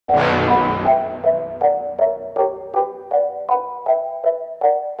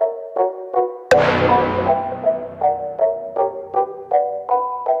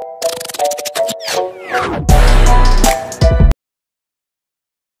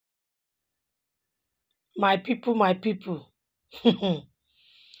my people.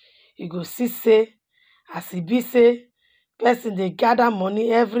 You go see say as e be say person dey gather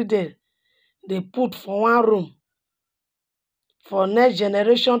money every day, dey put for one room for next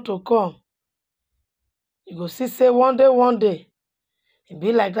generation to come. You go see say one day e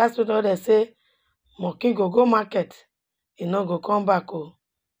be like dat spirit wey dey say monkey go market, e no go come back o.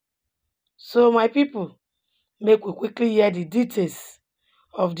 So my people, make we quickly hear the details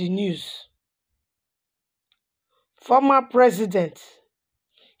of the news. Former President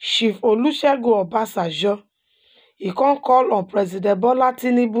Chief Olusegun Obasanjo, e come call on President Bola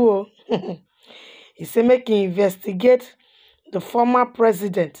Tinubu o. E say make e investigate the former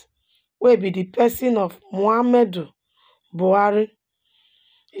president wey be the person of Muhammadu Buhari.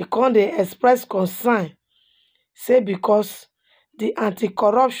 E come dey express concern say because the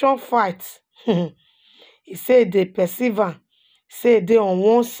anti-corruption fight, e say e dey perceive am say e dey on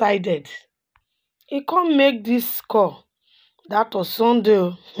one-sided. E come make dis call dat on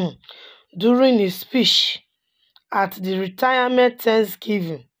Sunday during his speech at the retirement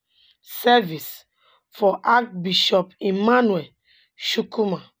Thanksgiving service for Archbishop Emmanuel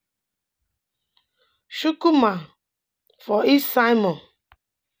Chukwuma. For East Simon,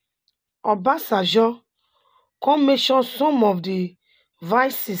 Obasanjo come mention some of the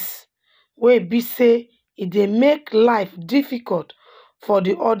vices wey be say e dey make life difficult for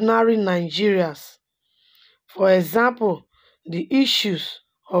the ordinary Nigerians. For example, the issues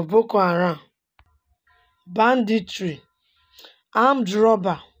of Boko Haram, banditry, armed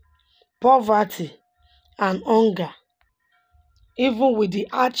robber, poverty and hunger. Even with the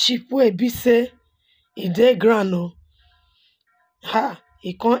hardship wey be say e dey ground o.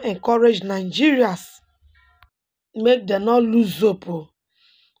 E come encourage Nigerians make dem no lose hope o,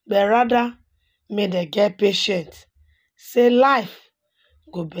 but rather make dem get patience, say life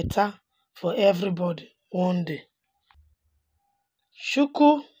go better for everybody one day.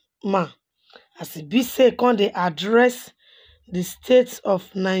 Chukwuma, as e be say e come dey address the state of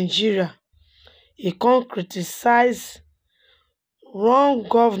Nigeria, e come criticize wrong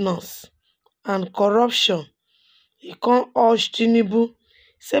governance and corruption. E come urge Tinubu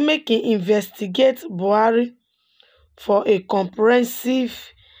say make e investigate Buhari for a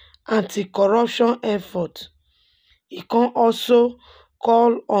comprehensive anti-corruption effort. E come also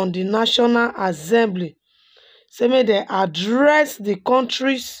call on the National Assembly say make dem address the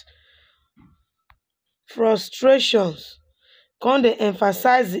country's frustrations, come dey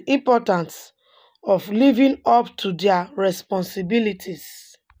emphasize the importance of living up to their responsibilities.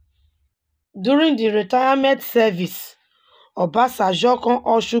 During the retirement service, Obasanjo come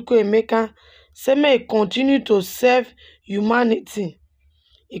urge Chukwuemeka say make e continue to serve humanity.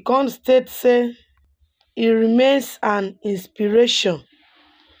 E come state say e remains an inspiration.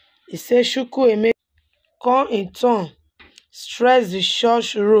 E say Chukwuemeka come in turn stress the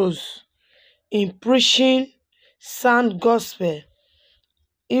church roles in preaching sound gospel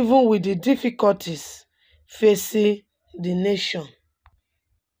even with the difficulties facing the nation.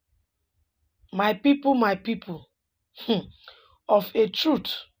 My people, of a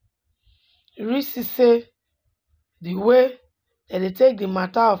truth, you really see say the way dem dey take the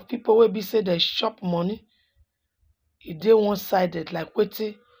matter of people wey be say dem chop money, e dey one-sided like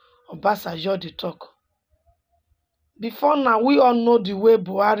wetin Obasanjo dey talk. Before now, we all know the way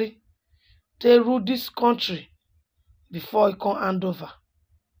Buhari take rule dis country before e come hand over.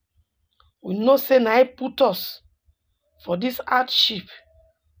 We know say na im put us for dis hardship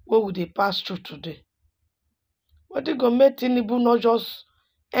wey we dey pass through today. Wetin go make Tinubu no just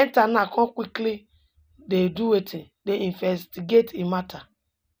enter now come quickly dey do wetin? Dey investigate im matter.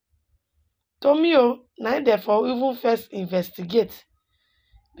 To me o, na im dem for even first investigate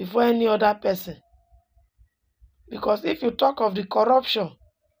before any other person. Because if you talk of the corruption,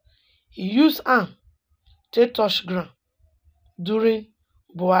 e use am take touch ground during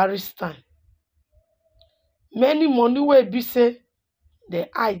Buhari's time. Many money wey be say dem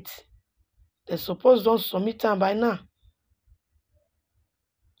hide, dem suppose don submit am by now.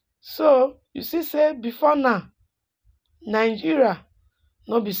 So you see say before now, Nigeria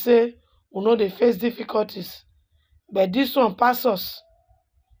no be say we no dey face difficulties, but dis one pass us.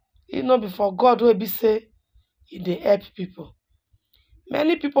 E no be for God wey be say e dey help people.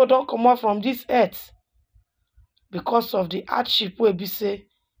 Many people don comot from dis earth because of the hardship wey be say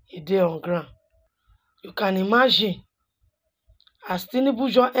e dey on ground. You can imagine as Tinubu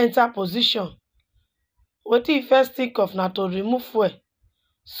just enter position, wetin e first think of na to remove fuel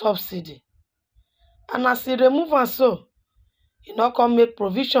subsidy. And as e remove am so, e no come make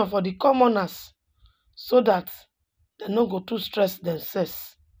provision for the commoners so that dem no go too stress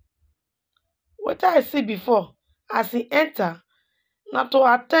themselves. wetin I see before as e enter na to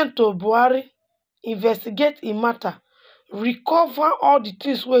attempt to Buhari investigate im matter, recover all the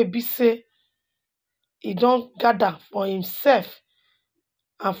things wey be say e don gather for himself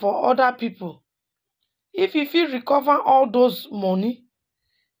and for other people. If e fit recover all those money,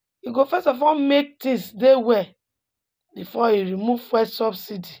 e go first of all make things dey well before e remove fuel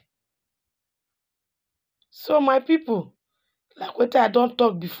subsidy. So my people, like wetin I don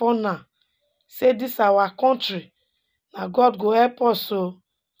talk before now, say this our country, na God go help us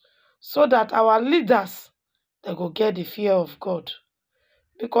so that our leaders dem go get the fear of God.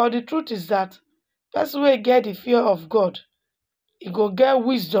 Because the truth is that person wey get the fear of God, e go get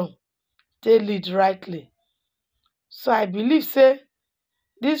wisdom take lead rightly. So I believe say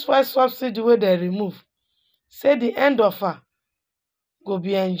this fuel subsidy wey dem remove, say the end of am go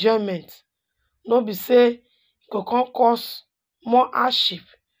be enjoyment, no be say e go come cause more hardship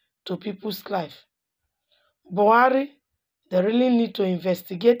to people's life. Buhari, dem really need to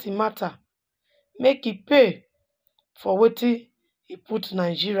investigate the matter, make e pay for wetin e put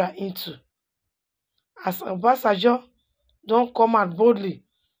Nigeria into. As Obasanjo don come out boldly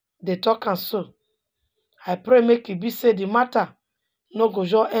dey talk am so, I pray make e be say the matter no go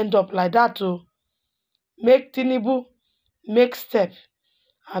just end up like that o. Make Tinubu make step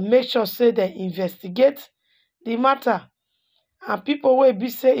and make sure say dem investigate the matter, and people wey be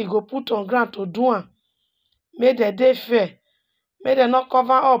say e go put on ground to do am, make dem dey fair, make dem no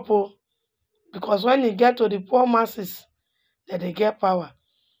cover up o. Because when e get to the poor masses, dem dey get power.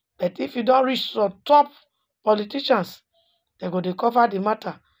 But if e don reach some top politicians, dem go dey cover the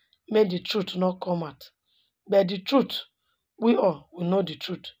matter, make the truth no come out. But the truth, we all we know the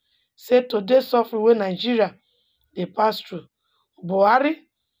truth. Say today suffering wey Nigeria dey pass through, Buhari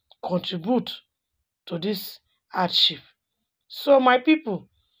contribute to this hardship. So my people,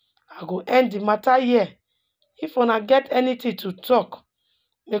 I go end the matter here. If una get anything to talk,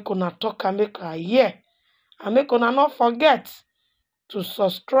 make una talk am, make I hear. And make una not forget to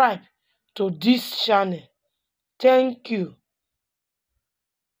subscribe to this channel. Thank you.